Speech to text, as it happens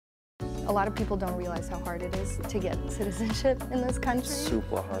A lot of people don't realize how hard it is to get citizenship in this country.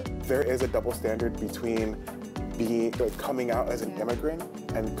 Super hard. There is a double standard between coming out as an immigrant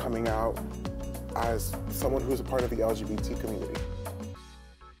and coming out as someone who's a part of the LGBT community.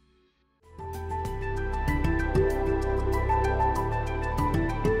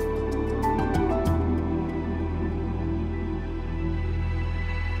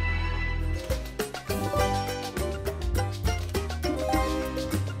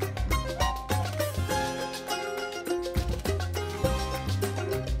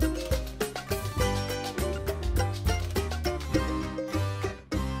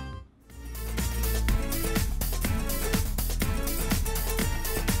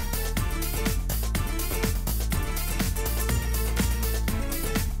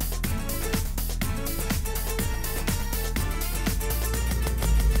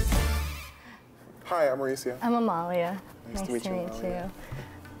 Hi, I'm Mauricio. I'm Amalia. Nice to meet you.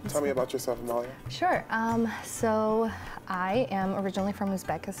 Tell me about yourself, Amalia. Sure. So I am originally from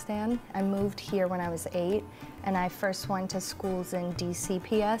Uzbekistan. I moved here when I was 8, and I first went to schools in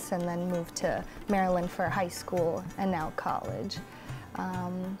DCPS and then moved to Maryland for high school and now college.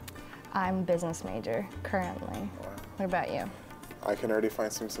 I'm a business major currently. Wow. What about you? I can already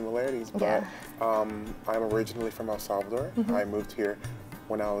find some similarities, but I'm originally from El Salvador. I moved here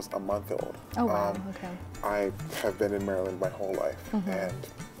when I was a month old. Oh, wow, okay. I have been in Maryland my whole life, and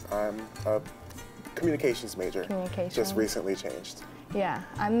I'm a communications major. Just recently changed. Yeah,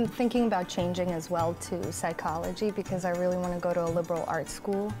 I'm thinking about changing as well to psychology because I really want to go to a liberal arts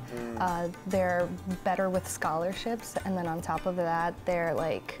school. They're better with scholarships, and then on top of that, they're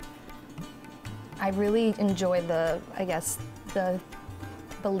like, I really enjoy the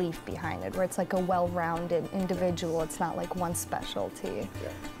belief behind it, where it's like a well-rounded individual. It's not like one specialty. Yeah.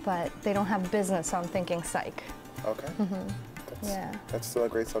 But they don't have business, so I'm thinking psych. Okay. That's still a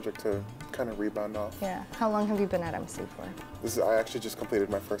great subject to kind of rebound off. Yeah. How long have you been at MC for? I actually just completed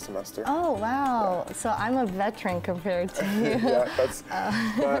my first semester. Oh, wow. Yeah. So I'm a veteran compared to you. Yeah, but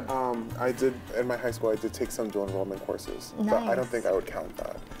I did, in my high school, I did take some dual enrollment courses. Nice. But I don't think I would count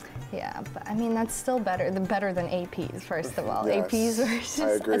that. Yeah, but I mean, that's still better than APs, first of all. Yes, APs are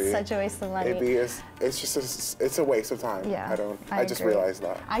just such a waste of money. AP it's a waste of time. Yeah, I just realized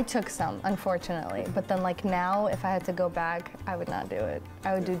that. I took some, unfortunately, but then like now, if I had to go back, I would not do it.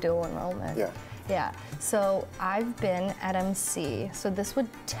 I would do dual enrollment. Yeah. Yeah, so I've been at MC, so this would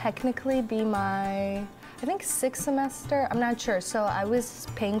technically be my, I think, 6th semester, I'm not sure. So I was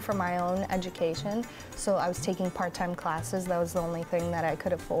paying for my own education, so I was taking part-time classes. That was the only thing that I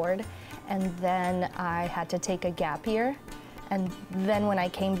could afford. And then I had to take a gap year. And then when I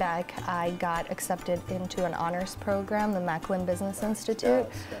came back, I got accepted into an honors program, the Macklin Business Institute.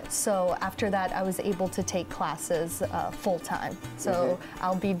 Yes. So after that, I was able to take classes full-time. So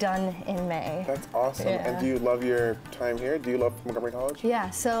I'll be done in May. That's awesome. Yeah. And do you love your time here? Do you love Montgomery College? Yeah,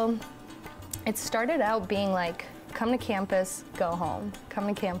 so it started out being like, come to campus, go home. Come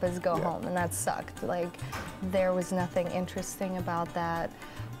to campus, go home, and that sucked. Like, there was nothing interesting about that.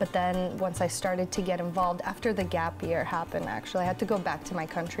 But then once I started to get involved, after the gap year happened, actually, I had to go back to my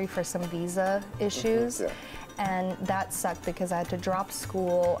country for some visa issues. And that sucked because I had to drop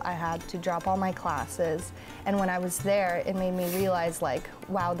school, I had to drop all my classes. And when I was there, it made me realize, like,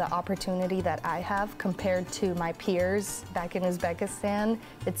 wow, the opportunity that I have compared to my peers back in Uzbekistan,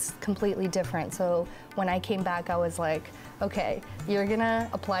 it's completely different. So when I came back, I was like, okay, you're gonna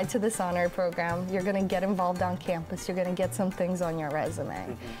apply to this honor program, you're gonna get involved on campus, you're gonna get some things on your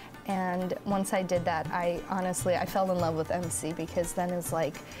resume. And once I did that, I fell in love with MC because then it's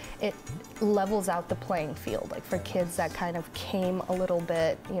like, it levels out the playing field. Like for kids that kind of came a little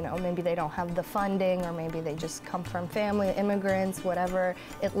bit, you know, maybe they don't have the funding or maybe they just come from family, immigrants, whatever,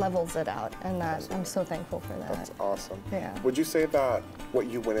 it levels it out. And that, I'm so thankful for that. That's awesome. Yeah. Would you say that what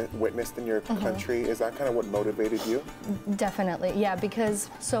you witnessed in your country, is that kind of what motivated you? Definitely, yeah, because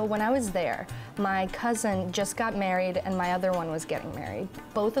so when I was there, my cousin just got married and my other one was getting married.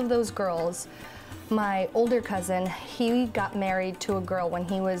 Both of those girls, my older cousin, he got married to a girl when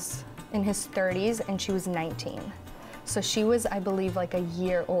he was in his 30s and she was 19. So she was, I believe, like a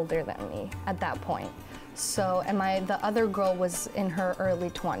year older than me at that point. So, and the other girl was in her early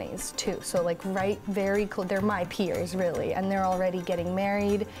 20s too. So like very close, they're my peers really, and they're already getting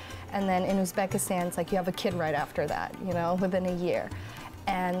married. And then in Uzbekistan, it's like you have a kid right after that, you know, within a year.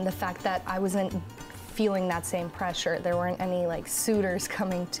 And the fact that I wasn't feeling that same pressure, there weren't any like suitors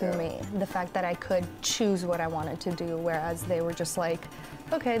coming to me. The fact that I could choose what I wanted to do, whereas they were just like,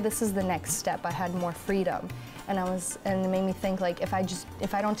 okay, this is the next step. I had more freedom. And it made me think, like, if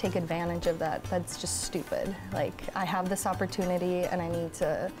I don't take advantage of that, that's just stupid. Like, I have this opportunity and I need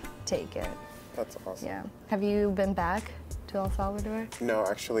to take it. That's awesome. Yeah. Have you been back to El Salvador? No,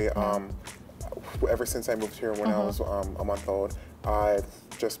 actually, ever since I moved here when I was a month old, I've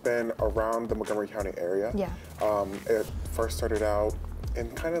just been around the Montgomery County area. Yeah. It first started out in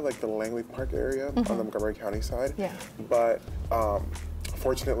kind of like the Langley Park area on the Montgomery County side. Yeah. But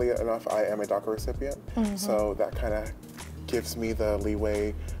fortunately enough, I am a DACA recipient, so that kind of gives me the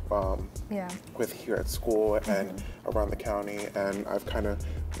leeway with here at school and around the county. And I've kind of,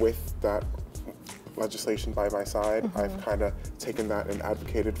 with that legislation by my side, I've kind of taken that and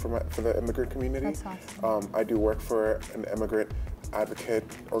advocated for the immigrant community. That's awesome. I do work for an immigrant advocate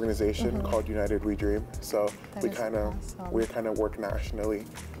organization called United We Dream. So we kind of work nationally,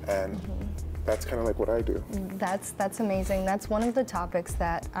 and that's kind of like what I do. That's amazing. That's one of the topics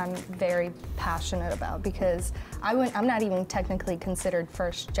that I'm very passionate about, because I'm not even technically considered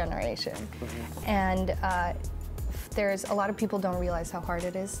first generation, and there's a lot of people don't realize how hard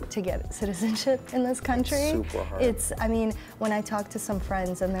it is to get citizenship in this country. It's super hard. I mean, when I talk to some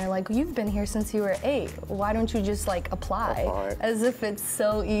friends and they're like, you've been here since you were 8. Why don't you just like apply? As if it's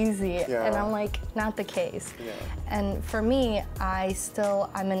so easy. Yeah. And I'm like, not the case. Yeah. And for me, I'm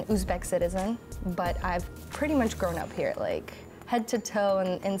an Uzbek citizen, but I've pretty much grown up here, like head to toe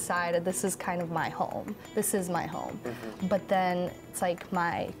and inside. This is kind of my home. This is my home. But then it's like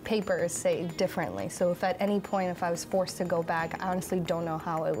my papers say differently. So if at any point, if I was forced to go back, I honestly don't know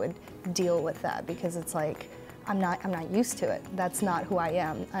how I would deal with that, because it's like, I'm not used to it. That's not who I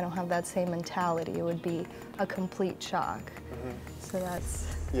am. I don't have that same mentality. It would be a complete shock. So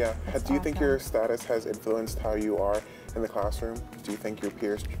that's Do you think your status has influenced how you are in the classroom? Do you think your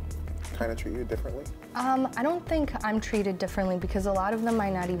peers kind of treat you differently? I don't think I'm treated differently, because a lot of them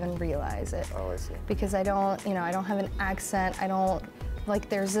might not even realize it. Oh, I see. Because I don't have an accent.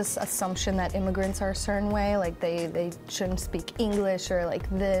 There's this assumption that immigrants are a certain way, like they shouldn't speak English, or like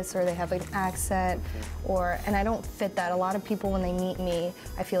this, or they have an accent, and I don't fit that. A lot of people, when they meet me,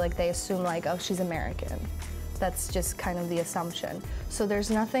 I feel like they assume like, oh, she's American. That's just kind of the assumption. So there's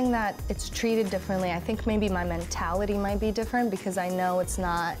nothing that it's treated differently. I think maybe my mentality might be different, because I know it's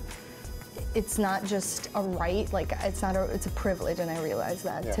not just a right, like it's a privilege, and I realize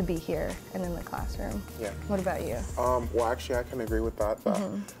that to be here and in the classroom. Yeah. What about you? Well, actually, I can agree with that.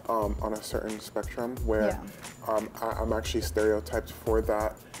 On a certain spectrum, where I'm actually stereotyped for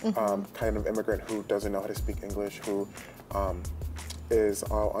that kind of immigrant who doesn't know how to speak English, who is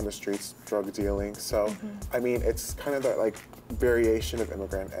out on the streets drug dealing. So, I mean, it's kind of that like variation of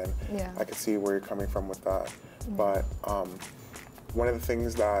immigrant, and I can see where you're coming from with that. But one of the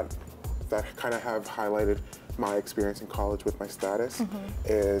things that kind of have highlighted my experience in college with my status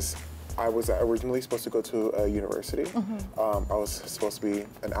is I was originally supposed to go to a university. I was supposed to be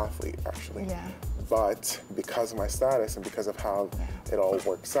an athlete, actually. Yeah. But because of my status and because of how it all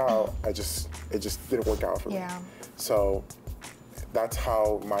works out, it just didn't work out for me. So that's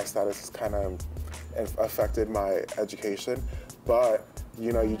how my status has kind of affected my education. But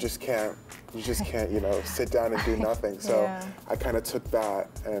you just can't sit down and do nothing. So I kind of took that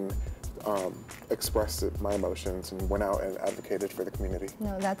and expressed my emotions and went out and advocated for the community.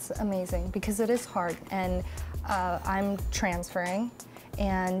 No, that's amazing, because it is hard. And I'm transferring,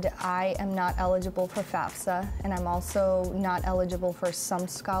 and I am not eligible for FAFSA, and I'm also not eligible for some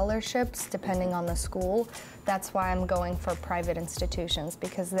scholarships depending on the school. That's why I'm going for private institutions,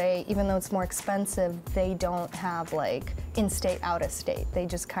 because even though it's more expensive, they don't have like in-state, out-of-state. They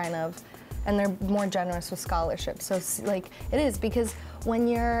just kind of, and they're more generous with scholarships. So like it is, because when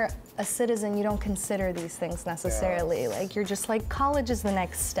you're a citizen, you don't consider these things necessarily. Like you're just like, college is the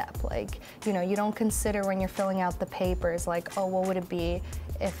next step. Like, you don't consider when you're filling out the papers, like, oh, what would it be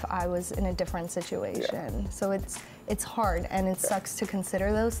if I was in a different situation? So it's hard, and it sucks to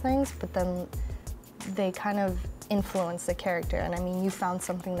consider those things, but then they kind of influence the character. And I mean, you found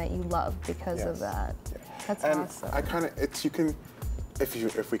something that you love because of that. That's awesome. I kind of,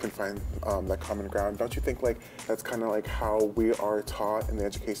 if we can find that common ground, don't you think like that's kind of like how we are taught in the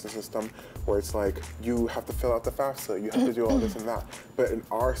education system, where it's like you have to fill out the FAFSA, you have to do all this and that. But in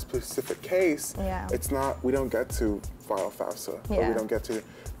our specific case, it's not. We don't get to file FAFSA, or we don't get to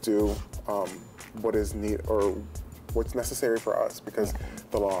do what is needed or what's necessary for us, because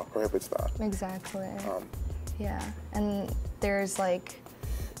the law prohibits that. Exactly. And there's like,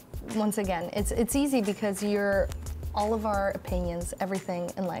 once again, it's easy because all of our opinions, everything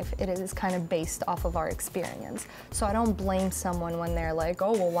in life, it is kind of based off of our experience. So I don't blame someone when they're like,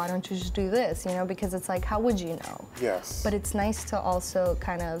 oh, well, why don't you just do this? Because it's like, how would you know? Yes. But it's nice to also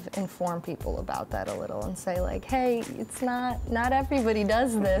kind of inform people about that a little and say like, hey, it's not everybody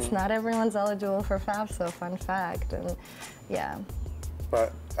does this. Not everyone's eligible for FAFSA, fun fact. And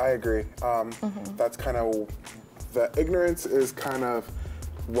But I agree. That's kind of, the ignorance is kind of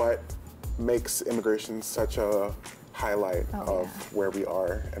what makes immigration such a highlight of where we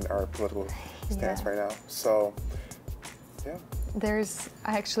are in our political stance right now. So, yeah.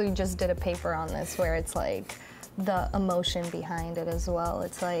 I actually just did a paper on this where it's like the emotion behind it as well.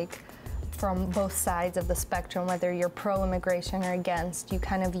 It's like from both sides of the spectrum, whether you're pro-immigration or against, you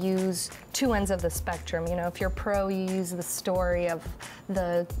kind of use two ends of the spectrum. You know, if you're pro, you use the story of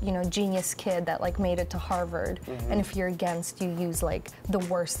the, you know, genius kid that like made it to Harvard. And if you're against, you use like the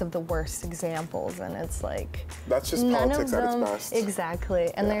worst of the worst examples, and it's like that's just politics at its best.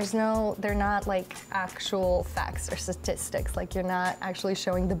 Exactly. And they're not like actual facts or statistics. Like you're not actually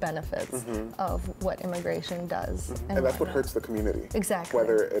showing the benefits of what immigration does. And that's what hurts the community. Exactly.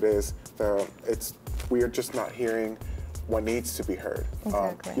 Whether it is we are just not hearing what needs to be heard.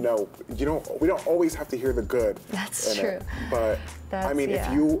 Exactly. You know, we don't always have to hear the good. That's true. But I mean, if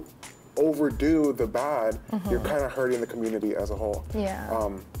you overdo the bad, you're kind of hurting the community as a whole. Yeah.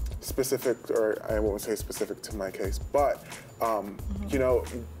 Specific, or I won't say specific to my case, but you know,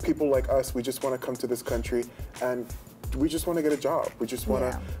 people like us, we just want to come to this country and we just want to get a job. We just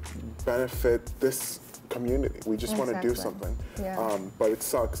want to benefit this community. We just want to do something. Yeah. But it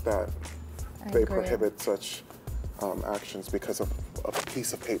sucks that they prohibit such actions because of a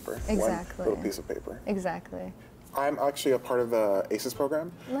piece of paper. Exactly. One little piece of paper. Exactly. I'm actually a part of the ACES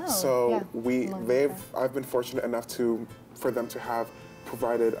program. So I've been fortunate enough for them to have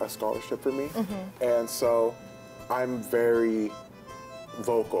provided a scholarship for me. And so I'm very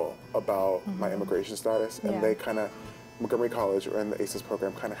vocal about my immigration status, and they kind of, Montgomery College and the ACES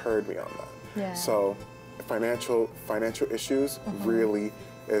program kind of heard me on that. Yeah. So financial issues really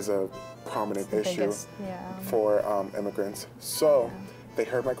is a prominent issue for immigrants. So they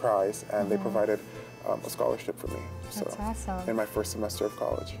heard my cries, and they provided a scholarship for me. That's awesome. In my first semester of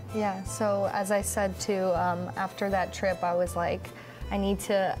college. Yeah, so as I said too, after that trip, I was like, I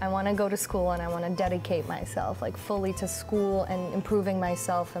want to go to school, and I want to dedicate myself like fully to school and improving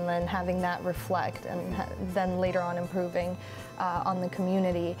myself, and then having that reflect, and then later on improving on the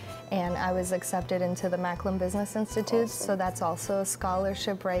community. And I was accepted into the Macklin Business Institute, so that's also a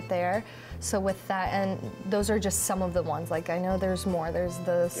scholarship right there. So with that, and those are just some of the ones. Like I know there's more. There's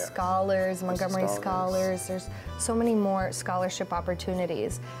the scholars, Montgomery scholars. There's so many more scholarship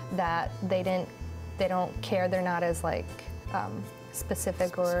opportunities that they don't care. They're not as like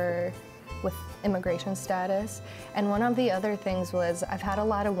specific or with immigration status. And one of the other things was I've had a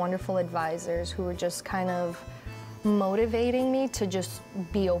lot of wonderful advisors who were just kind of motivating me to just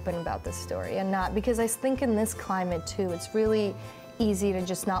be open about this story, and not, because I think in this climate too, it's really easy to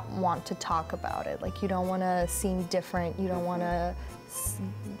just not want to talk about it. Like you don't want to seem different. You don't want to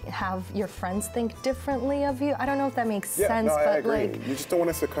have your friends think differently of you. I don't know if that makes sense, no, but I agree. like you just don't want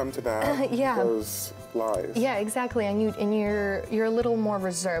to succumb to that. Those lies. Yeah, exactly. And you're a little more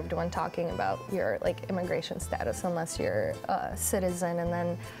reserved when talking about your like immigration status, unless you're a citizen. And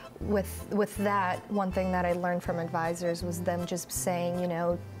then with that, one thing that I learned from advisors was them just saying, you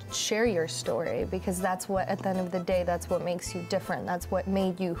know, share your story, because that's what, at the end of the day, that's what makes you different. That's what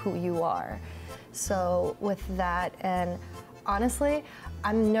made you who you are. So with that, and honestly,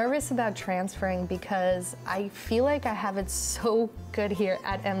 I'm nervous about transferring because I feel like I have it so good here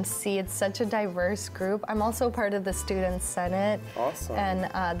at MC. It's such a diverse group. I'm also part of the Student Senate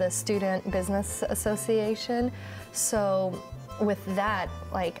and the Student Business Association. So with that,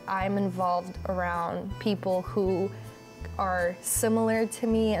 like I'm involved around people who are similar to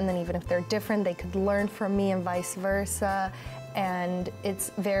me, and then even if they're different, they could learn from me and vice versa. And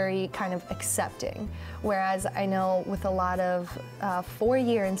it's very kind of accepting. Whereas I know with a lot of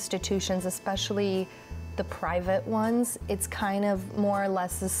four-year institutions, especially the private ones, it's kind of more or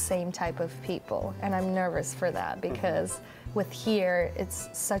less the same type of people. And I'm nervous for that because with here, it's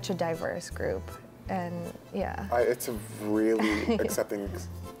such a diverse group. And it's a really accepting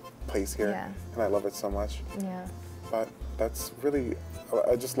place here, and I love it so much. Yeah. But that's really,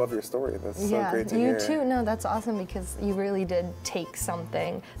 I just love your story. That's so great to hear. You too. No, that's awesome, because you really did take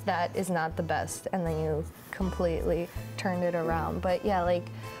something that is not the best and then you completely turned it around. But yeah, like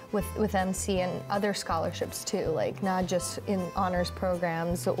with MC and other scholarships too, like not just in honors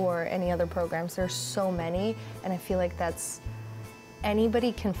programs or any other programs, there's so many, and I feel like that's,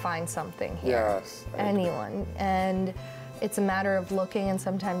 anybody can find something here. Yes. Anyone. And it's a matter of looking, and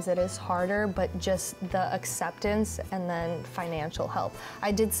sometimes it is harder, but just the acceptance and then financial help.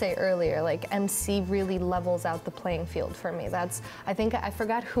 I did say earlier, like MC really levels out the playing field for me. That's, I think, I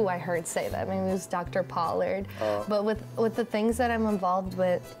forgot who I heard say that. Maybe it was Dr. Pollard. But with the things that I'm involved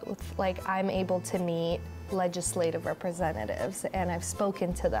with, like I'm able to meet legislative representatives, and I've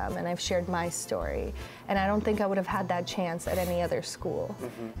spoken to them, and I've shared my story. And I don't think I would have had that chance at any other school.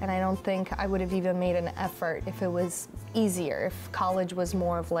 And I don't think I would have even made an effort if it was easier, if college was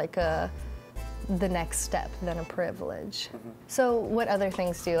more of like the next step than a privilege. So what other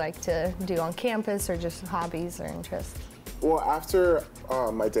things do you like to do on campus, or just hobbies or interests? Well, after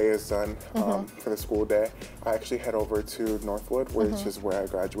my day is done for the school day, I actually head over to Northwood, which is where I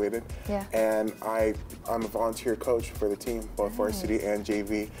graduated. Yeah. And I'm a volunteer coach for the team, both varsity and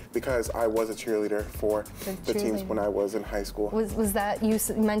JV, because I was a cheerleader for the teams when I was in high school. Was that, you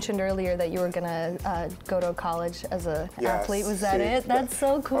mentioned earlier that you were gonna go to college as an athlete, was that it? That's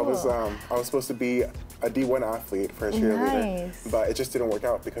so cool. I was supposed to be a D1 athlete for a cheerleader, nice. but it just didn't work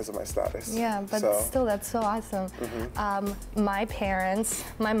out because of my status. Yeah, but still, that's so awesome. My parents,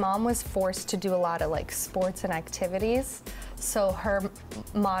 my mom was forced to do a lot of like sports and activities. So her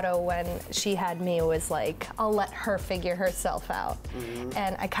motto when she had me was like, I'll let her figure herself out.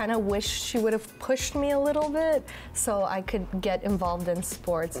 And I kind of wish she would have pushed me a little bit so I could get involved in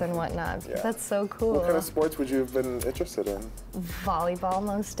sports and whatnot. Yeah. That's so cool. What kind of sports would you have been interested in? Volleyball,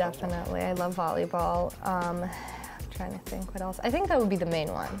 most definitely. I love volleyball. I'm trying to think what else. I think that would be the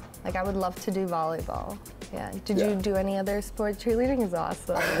main one. Like, I would love to do volleyball. Yeah. Did you do any other sport? Cheerleading is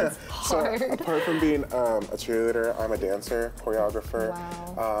awesome. It's hard. So apart from being a cheerleader, I'm a dancer, choreographer.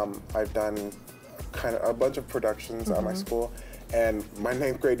 Wow. I've done kind of a bunch of productions at my school. And my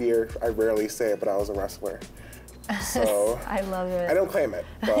 9th grade year, I rarely say it, but I was a wrestler. So I love it. I don't claim it,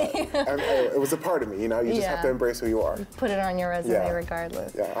 but it was a part of me, you know? You just have to embrace who you are. Put it on your resume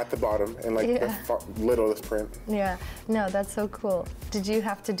regardless. Yeah, at the bottom in like the littlest print. Yeah, no, that's so cool. Did you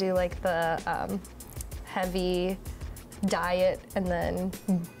have to do like the heavy diet and then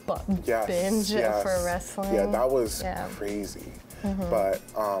binge for wrestling? Yeah, that was crazy. But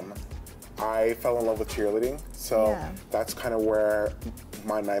I fell in love with cheerleading, so that's kind of where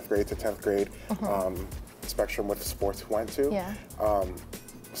my 9th grade to 10th grade spectrum with sports went to. Yeah.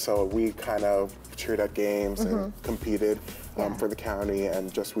 So we kind of cheered at games and competed for the county,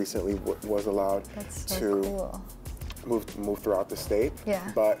 and just recently was allowed to move throughout the state. Yeah.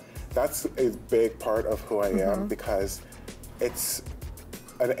 But that's a big part of who I am, because it's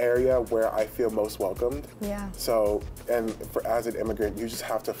an area where I feel most welcomed. Yeah. So, and as an immigrant, you just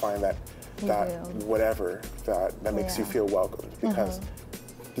have to find that whatever that makes you feel welcomed, because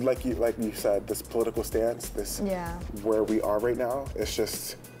like you said, this political stance, this where we are right now, it's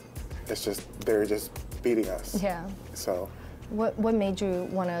just they're just beating us. Yeah. So what made you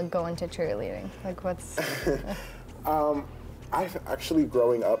want to go into cheerleading? Like, what's I've actually,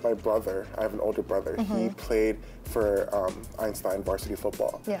 growing up, my brother, I have an older brother, he played for Einstein varsity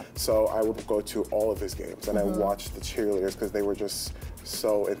football. Yeah. So I would go to all of his games, and I watched the cheerleaders because they were just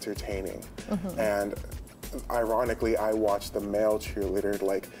so entertaining. And ironically, I watched the male cheerleader,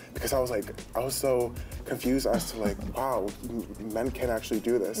 like, because I was so confused as to like, wow, men can actually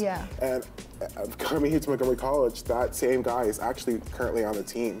do this. Yeah. And coming here to Montgomery College, that same guy is actually currently on the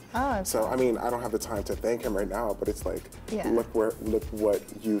team. Oh, so I mean, I don't have the time to thank him right now, but it's like, look what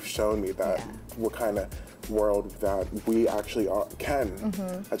you've shown me, that what kind of world that we actually can,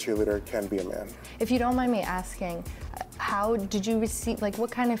 a cheerleader can be a man. If you don't mind me asking, how did you receive, like,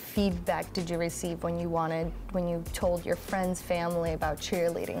 what kind of feedback did you receive when you told your friends, family about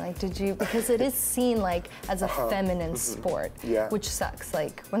cheerleading? Like, did you, because it is seen like as a feminine sport, which sucks,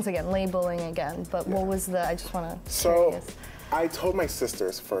 like, once again, labeling again, but what was the, I just want to, so I told my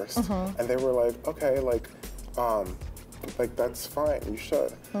sisters first, and they were like, okay, like that's fine, you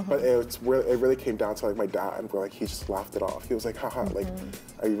should. But it really came down to like my dad, where like he just laughed it off. He was like, haha, like,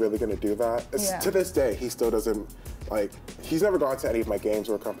 are you really gonna do that? To this day, he still doesn't, like, he's never gone to any of my games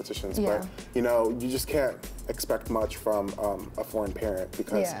or competitions, but you know, you just can't expect much from a foreign parent,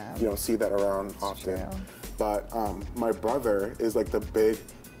 because you don't see that around often. But my brother is like the big,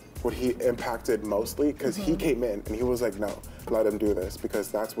 what he impacted mostly, because he came in and he was like, no, let him do this, because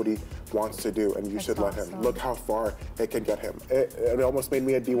that's what he wants to do, and you should let him. Look how far it can get him. It almost made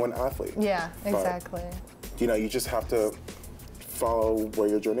me a D1 athlete. Yeah, exactly. But, you know, you just have to follow where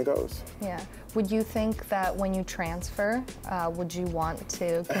your journey goes. Yeah. Would you think that when you transfer, would you want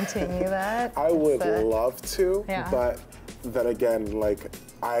to continue that? I would love to, but then again, like,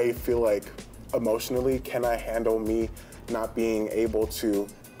 I feel like emotionally, can I handle me not being able to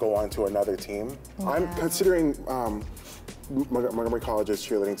go on to another team? I'm considering Montgomery College's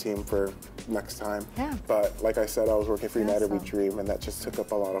cheerleading team for next time. Yeah. But like I said, I was working for United We Awesome. Dream, and that just took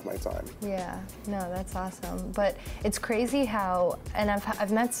up a lot of my time. Yeah, no, that's awesome. But it's crazy how, and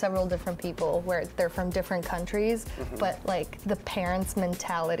I've met several different people where they're from different countries, but like the parents'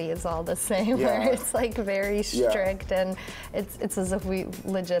 mentality is all the same, where it's like very strict, and it's as if we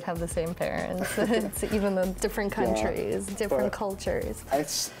legit have the same parents. It's even though different countries, different cultures.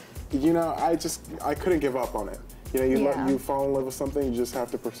 It's, you know, I couldn't give up on it. You know, you fall in love with something, you just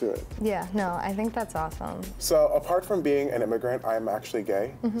have to pursue it. Yeah, no, I think that's awesome. So apart from being an immigrant, I'm actually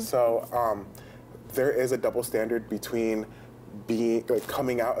gay. So there is a double standard between being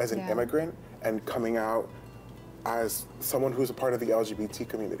coming out as an immigrant and coming out as someone who's a part of the LGBT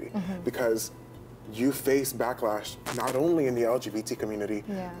community, because you face backlash not only in the LGBT community,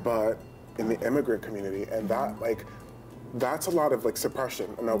 but in the immigrant community, and that's a lot of like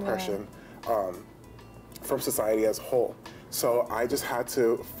suppression and oppression. From society as a whole. So I just had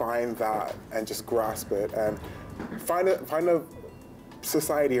to find that and just grasp it and find a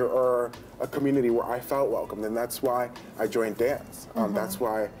society or a community where I felt welcomed, and that's why I joined dance. That's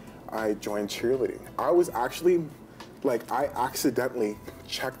why I joined cheerleading. I was actually, I accidentally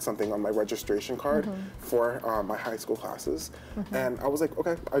checked something on my registration card for my high school classes, and I was like,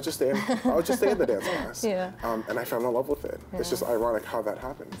 okay, I'll just stay in the dance class. And I fell in love with it. It's just ironic how that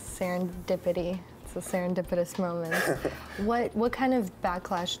happened. Serendipity. It's a serendipitous moment. What kind of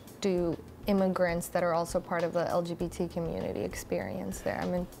backlash do immigrants that are also part of the LGBT community experience there?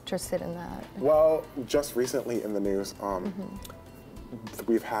 I'm interested in that. Well, just recently in the news,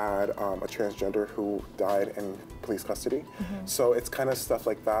 we've had a transgender who died in police custody. So it's kind of stuff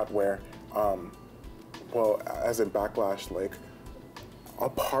like that where, well, as in backlash, like,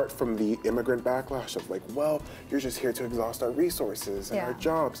 apart from the immigrant backlash of like, well, you're just here to exhaust our resources and our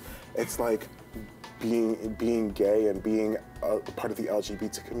jobs, it's like being gay and being a part of the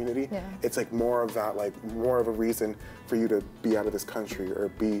LGBT community, it's like more of that, like more of a reason for you to be out of this country or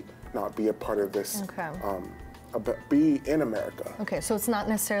not be a part of this, be in America. Okay, so it's not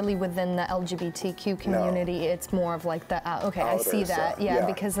necessarily within the LGBTQ community, it's more of like the, okay, I see that,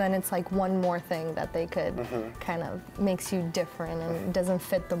 because then it's like one more thing that they could kind of makes you different and doesn't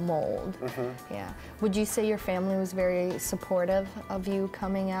fit the mold. Yeah. Would you say your family was very supportive of you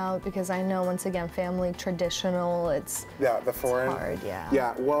coming out? Because I know, once again, family traditional, it's the foreign. It's hard,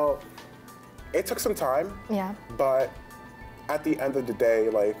 Yeah, well, it took some time. But at the end of the day,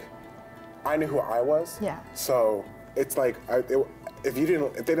 like, I knew who I was. So it's like, if they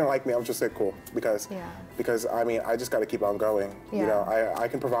didn't like me, I'm just like, cool, because I mean, I just got to keep on going. You know, I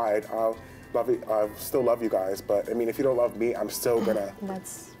can provide. I'll still love you guys, but I mean, if you don't love me, I'm still gonna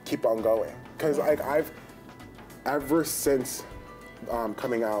keep on going. Because like ever since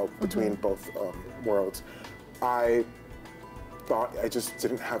coming out between both worlds, I thought I just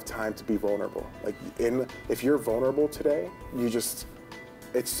didn't have time to be vulnerable. Like, if you're vulnerable today,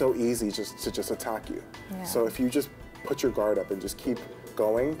 it's so easy to just attack you. So if you just put your guard up and just keep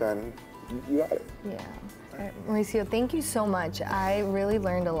going, then you got it. Mauricio, thank you so much. I really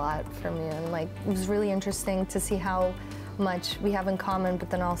learned a lot from you, and like, it was really interesting to see how much we have in common, but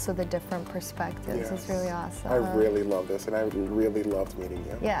then also the different perspectives. It's really awesome. I really love this, and I really loved meeting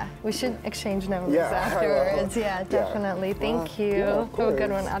you. Yeah, we should exchange numbers afterwards. Definitely. Thank you. Have a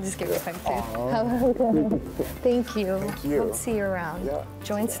good one. I'll just give you a hug too. Thank you. Thank you. Hope to see you around.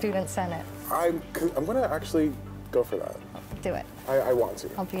 Join Student Senate. I'm gonna actually go for that. Do it. I want to.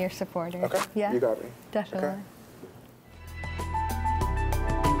 I'll be your supporter. Okay. Yeah. You got me. Definitely. Okay.